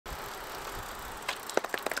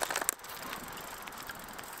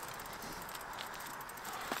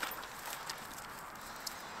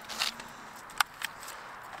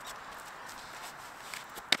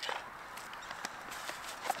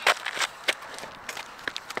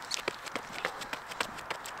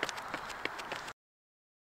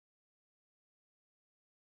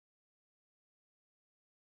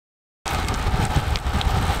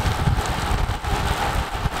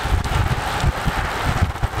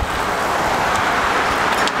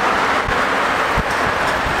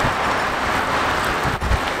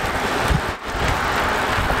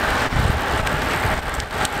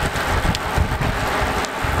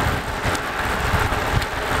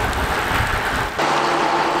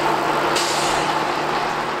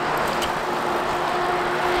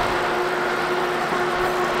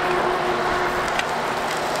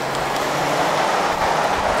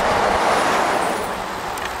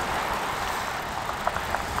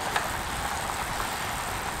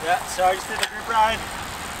Yeah, so I just did the group ride.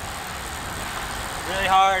 Really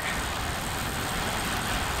hard.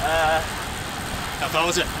 How far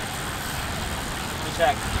was it? Let me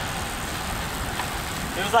check.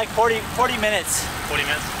 It was like 40 minutes. 40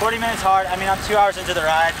 minutes? 40 minutes hard. I mean, I'm 2 hours into the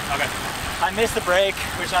ride. Okay. I missed the break,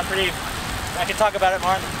 which I can talk about it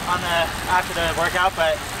more after the workout,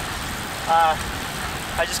 but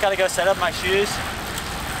I just gotta go set up my shoes,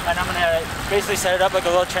 and I'm gonna basically set it up like a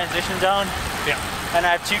little transition zone. Yeah. And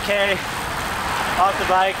I have 2K off the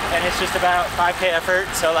bike, and it's just about 5K effort,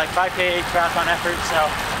 so like 5K triathlon effort, so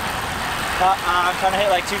I'm trying to hit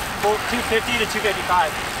like 250 to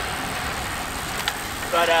 255.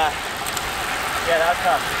 But yeah, that was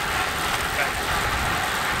tough. Okay.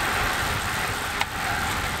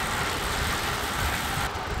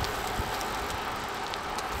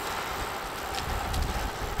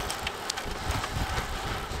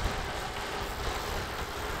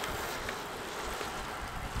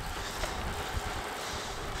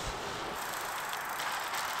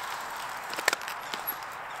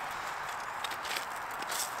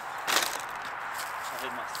 I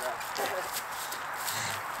hit my strap.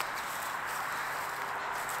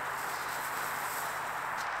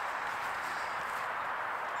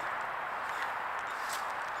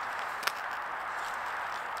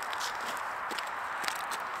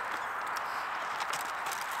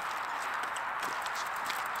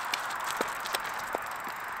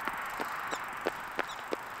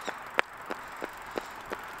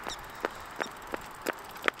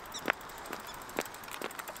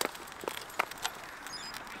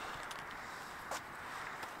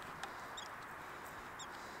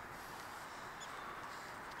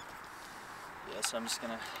 Yeah, so I'm just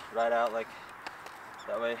gonna ride out like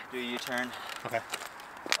that way, do a U-turn. Okay.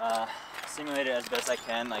 Simulate it as best I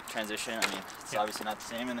can, like transition. I mean, it's obviously not the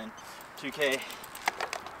same, and then 2K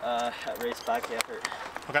at race 5K effort.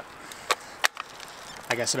 Okay.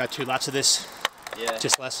 I guess about 2 laps of this. Yeah.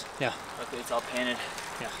 Just less. Yeah. Luckily, it's all painted.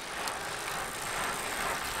 Yeah.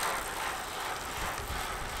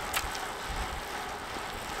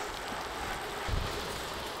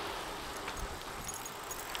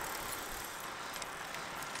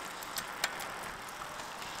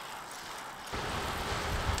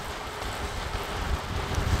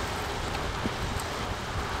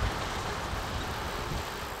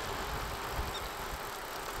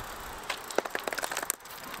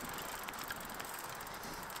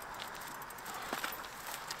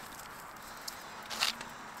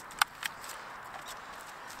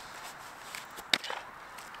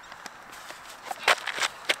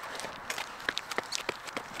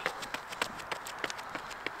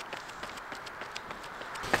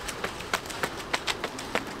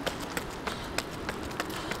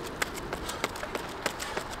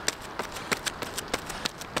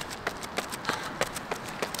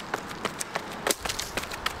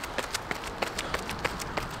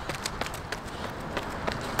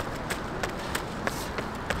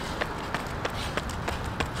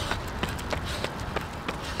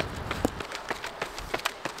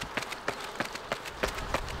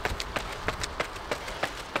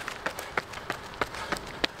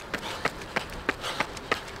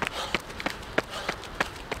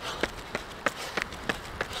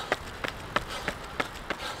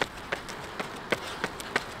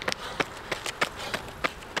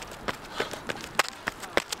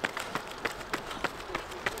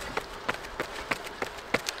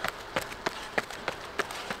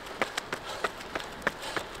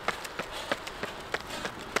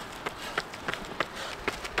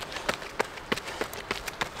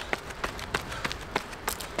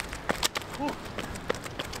 Whew.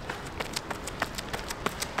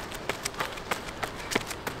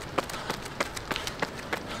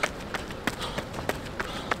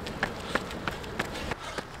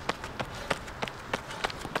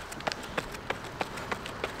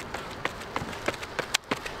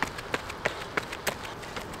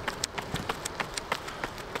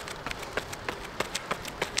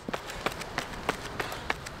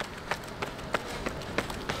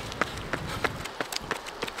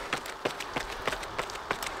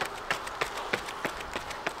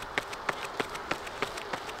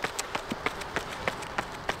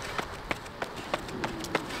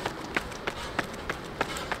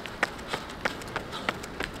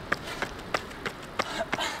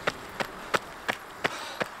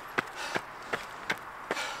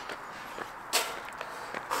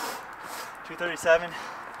 .237,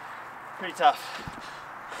 pretty tough.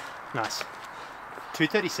 Nice.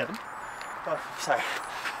 237? Oh, sorry,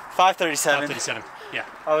 537. 537. Yeah.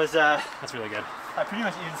 I was, That's really good. I pretty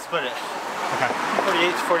much even split it. Okay.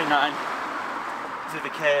 48 to 49 to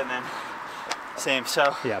the K, and then Same.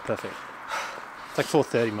 So Yeah, perfect. It's like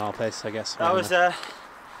 4:30 mile pace, I guess. that was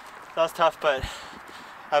tough, but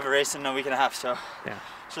I have a race in a week and a half, so yeah,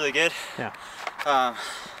 it's really good. yeah,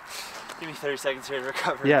 Give me 30 seconds here to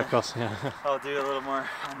recover. yeah, of course, yeah. I'll do a little more.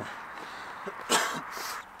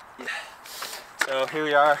 Yeah. So here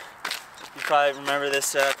we are. You probably remember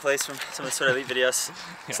this place from some of the sort of elite videos,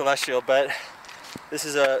 Yeah. Celestial. But this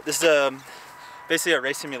is basically a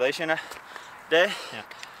race simulation day.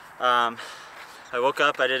 Yeah. I woke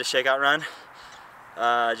up, I did a shakeout run,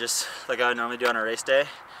 just like I would normally do on a race day,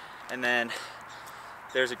 and then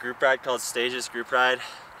there's a group ride called Stages Group Ride.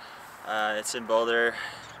 It's in Boulder.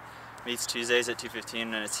 Meets Tuesdays at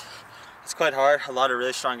 2:15, and it's quite hard. A lot of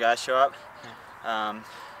really strong guys show up.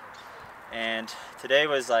 And today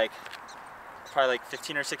was like probably like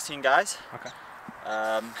 15 or 16 guys. Okay.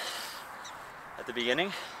 At the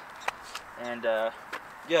beginning. And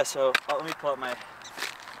yeah, so let me pull up my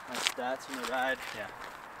stats from the ride. Yeah.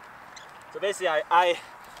 So basically I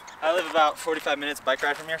live about 45 minutes bike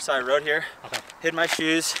ride from here, so I rode here, Okay. hid my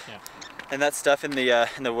shoes, Yeah. and that stuff in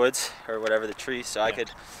the woods or whatever, the tree, so I Yeah.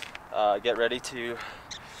 could get ready to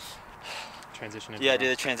Transition. Into do the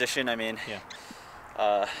the transition. I mean, Yeah.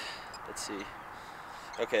 let's see.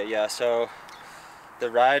 Okay, yeah, so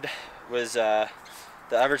the ride was the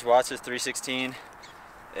average watts was 316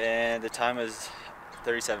 and the time was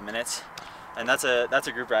 37 minutes, and that's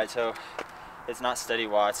a group ride, so it's not steady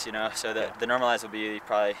watts, you know, so the normalized will be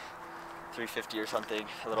probably 350 or something,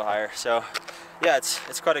 a little higher. So yeah,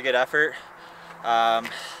 it's quite a good effort.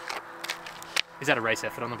 Is that a race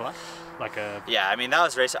effort on the bike? Like a. Yeah, I mean, that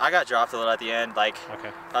was race. I got dropped a little at the end, like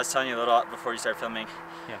Okay. I was telling you a little before you started filming.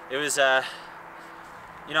 Yeah. It was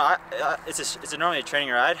you know, it's a normally a training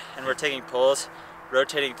ride, and we're taking pulls,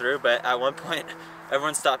 rotating through, but at one point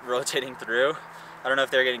everyone stopped rotating through. I don't know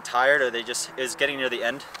if they were getting tired or it was getting near the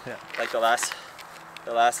end, Yeah. like the last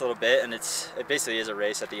little bit, and it basically is a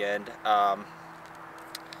race at the end.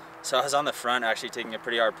 So I was on the front actually taking a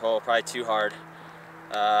pretty hard pull, probably too hard,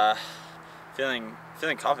 feeling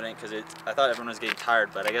confident because I thought everyone was getting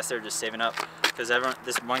tired, but I guess they were just saving up because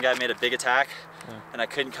this one guy made a big attack, and I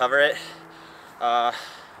couldn't cover it,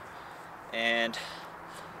 and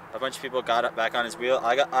a bunch of people got up back on his wheel.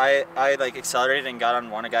 I like accelerated and got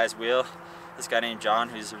on one guy's wheel, this guy named John,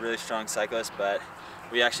 who's a really strong cyclist, but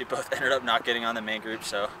we actually both ended up not getting on the main group,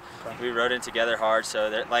 so we rode in together hard. So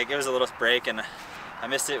there, like, it was a little break and I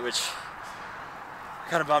missed it, which I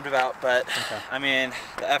kind of bummed about, but I mean,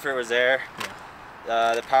 the effort was there,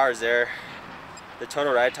 the power is there. The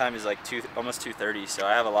total ride time is like almost 2:30, so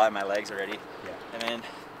I have a lot in my legs already. Yeah. I mean,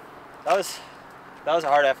 that was a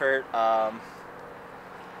hard effort,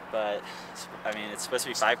 but I mean, it's supposed to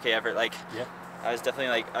be 5K effort. Like, Yeah. I was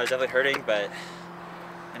definitely hurting, but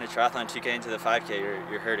in a triathlon 2K into the 5K,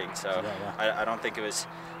 you're hurting. So I don't think it was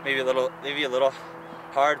maybe a little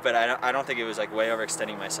hard, but I don't think it was like way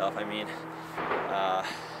overextending myself. I mean,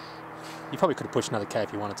 You probably could have pushed another K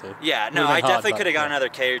if you wanted to. yeah, no, I definitely could have got another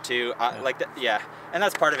K or two. Like that, yeah, and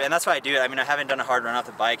that's part of it, and that's why I do it. I mean, I haven't done a hard run off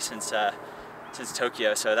the bike since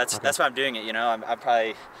Tokyo, so that's why I'm doing it. You know,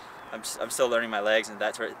 I'm still learning my legs and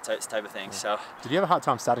that type of thing. So. Did you have a hard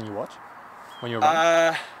time starting your watch when you were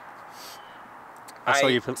running? I saw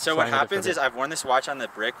you so what happens is I've worn this watch on the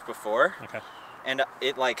brick before, and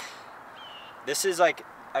it like, this is like,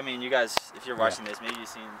 I mean, you guys, if you're watching this, maybe you've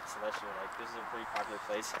seen Celestial. Like, this is a pretty popular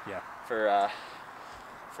place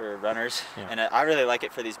for runners, and I really like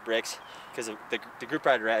it for these bricks because the group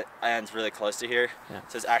ride ends really close to here,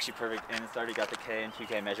 so it's actually perfect, and it's already got the K and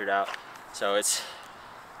 2K measured out, so it's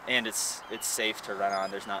safe to run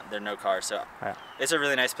on. There are no cars, so it's a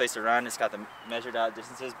really nice place to run. It's got the measured out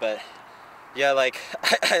distances, but yeah, like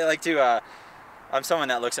I like to. I'm someone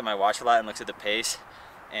that looks at my watch a lot and looks at the pace,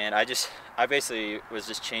 and I basically was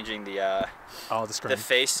just changing the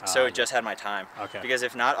face so it just had my time. Because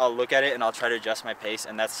if not, I'll look at it and I'll try to adjust my pace,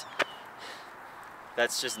 and that's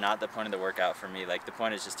just not the point of the workout for me. Like, the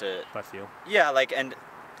point is just to. By feel. Yeah, like, and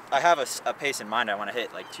I have a pace in mind. I want to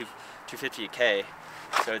hit like 250 K,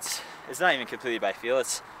 so it's not even completely by feel.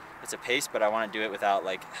 It's a pace, but I want to do it without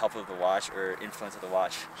like help of the watch or influence of the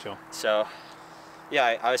watch. Sure. So,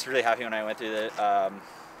 yeah, I was really happy when I went through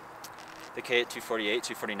the K at 248,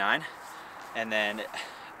 249, and then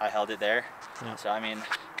I held it there. Yeah. So I mean,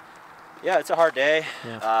 yeah, it's a hard day.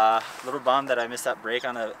 A little bummed that I missed that break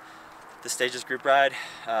on the Stages group ride.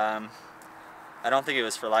 I don't think it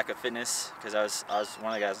was for lack of fitness, because I was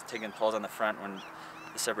one of the guys taking pulls on the front when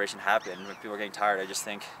the separation happened. When people were getting tired, I just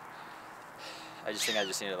think I just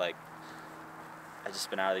need to, like, I just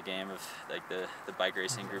been out of the game of like the bike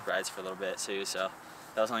racing group rides for a little bit too. So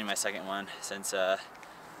that was only my second one since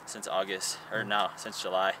since August, or no, since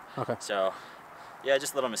July. Okay. So, yeah,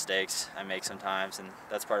 just little mistakes I make sometimes, and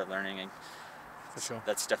that's part of learning. And for sure.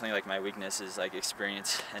 That's definitely like my weakness, is like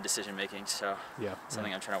experience and decision making. So yeah,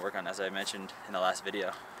 something I'm trying to work on, as I mentioned in the last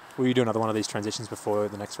video. Will you do another one of these transitions before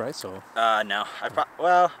the next race, or? No.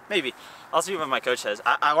 Well, maybe. I'll see what my coach says.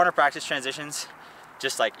 I want to practice transitions,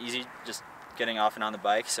 just like easy, just getting off and on the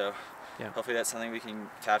bike. So yeah. Hopefully that's something we can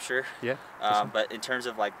capture. Yeah. Sure. But in terms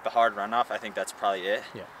of like the hard runoff, I think that's probably it.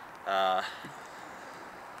 Yeah.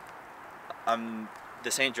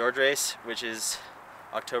 The St. George race, which is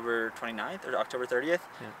October 29th or October 30th.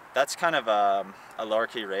 Yeah. That's kind of a lower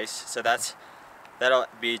key race. So that'll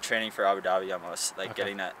be training for Abu Dhabi almost, like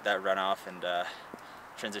getting that runoff and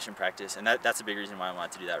transition practice. And that's a big reason why I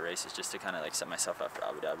wanted to do that race, is just to kind of like set myself up for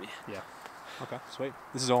Abu Dhabi. Yeah. Okay, sweet.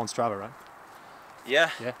 This is all on Strava, right?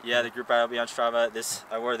 Yeah. The group ride will be on Strava.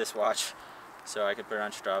 I wore this watch, so I could put it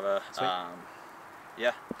on Strava. Sweet.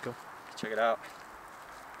 Yeah. Cool. Check it out.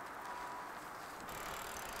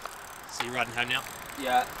 So you're riding home now?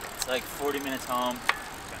 Yeah, it's like 40 minutes home.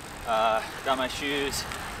 Okay. Got my shoes.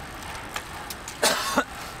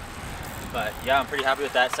 But yeah, I'm pretty happy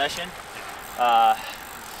with that session.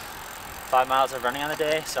 5 miles of running on the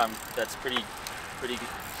day, so that's pretty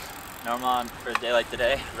normal for a day like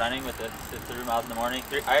today, running with the 3 miles in the morning.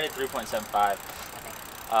 I did 3.75.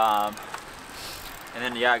 And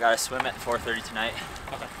then yeah, I got to swim at 4:30 tonight.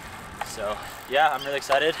 Okay. So yeah, I'm really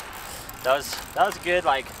excited. That was good.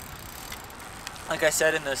 Like I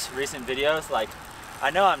said in this recent videos, like I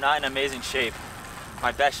know I'm not in amazing shape,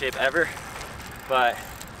 my best shape ever, but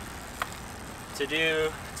to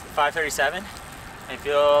do 5:37 and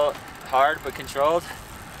feel hard but controlled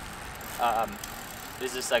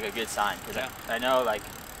is just like a good sign, because I know like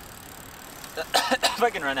if I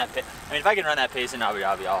can run that pace, if I can run that pace in Abu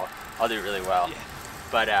Dhabi, I'll do really well. Yeah.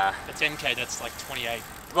 But the 10K, that's like 28.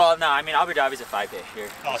 Well, no, I mean Abu Dhabi's a 5K here.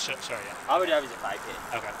 Oh, sorry, yeah. Abu Dhabi's a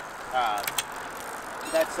 5K. Okay.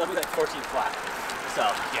 That'll be like 14 flat. So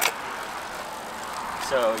yeah.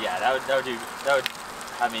 So yeah, that would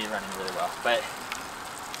have me running really well. But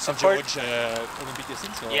St. George Olympic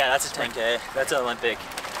distance? Or? Yeah, that's a 10K. That's an Olympic.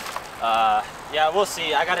 Yeah, we'll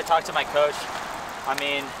see. I got to talk to my coach. I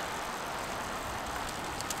mean,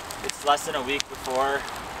 it's less than a week before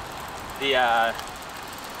the Abu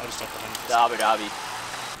Dhabi.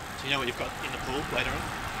 Do you know what you've got in the pool later on?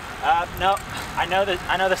 No, I know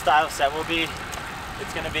the style set will be.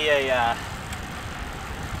 It's gonna be a.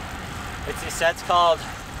 It's a set's called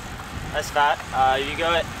SFAT. You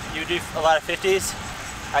do a lot of 50s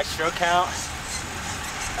at stroke count,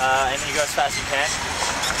 and then you go as fast as you can.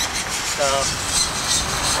 So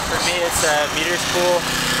for me, it's a meters pool,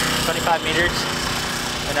 25 meters,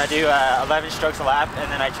 and I do 11 strokes a lap,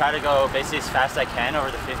 and then I try to go basically as fast as I can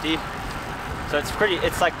over the 50. So it's pretty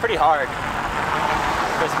hard,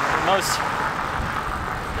 because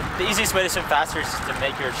the easiest way to swim faster is to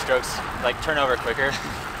make your strokes like turn over quicker.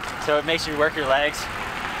 So it makes you work your legs,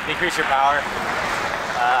 increase your power.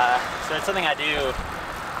 So it's something I do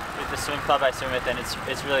with the swim club I swim with, and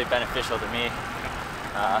it's really beneficial to me.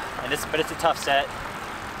 But it's a tough set,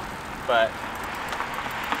 but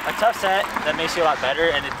a tough set that makes you a lot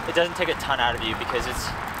better, and it doesn't take a ton out of you, because it's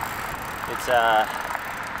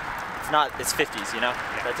 50s, you know?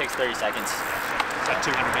 Yeah. That takes 30 seconds. It's like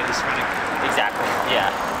 200 meters running. Exactly,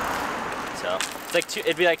 yeah. So it's like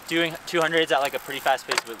it'd be like doing 200s at like a pretty fast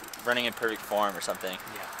pace, with running in perfect form or something.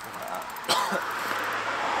 Yeah.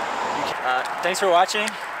 Thanks for watching.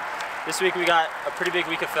 This week we got a pretty big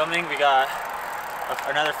week of filming. We got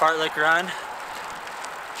another fartlek run,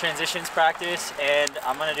 transitions practice, and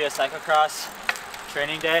I'm gonna do a cyclocross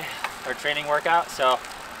training day, or training workout. So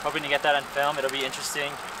hoping to get that on film. It'll be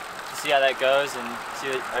interesting to see how that goes and see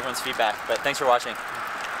everyone's feedback. But thanks for watching.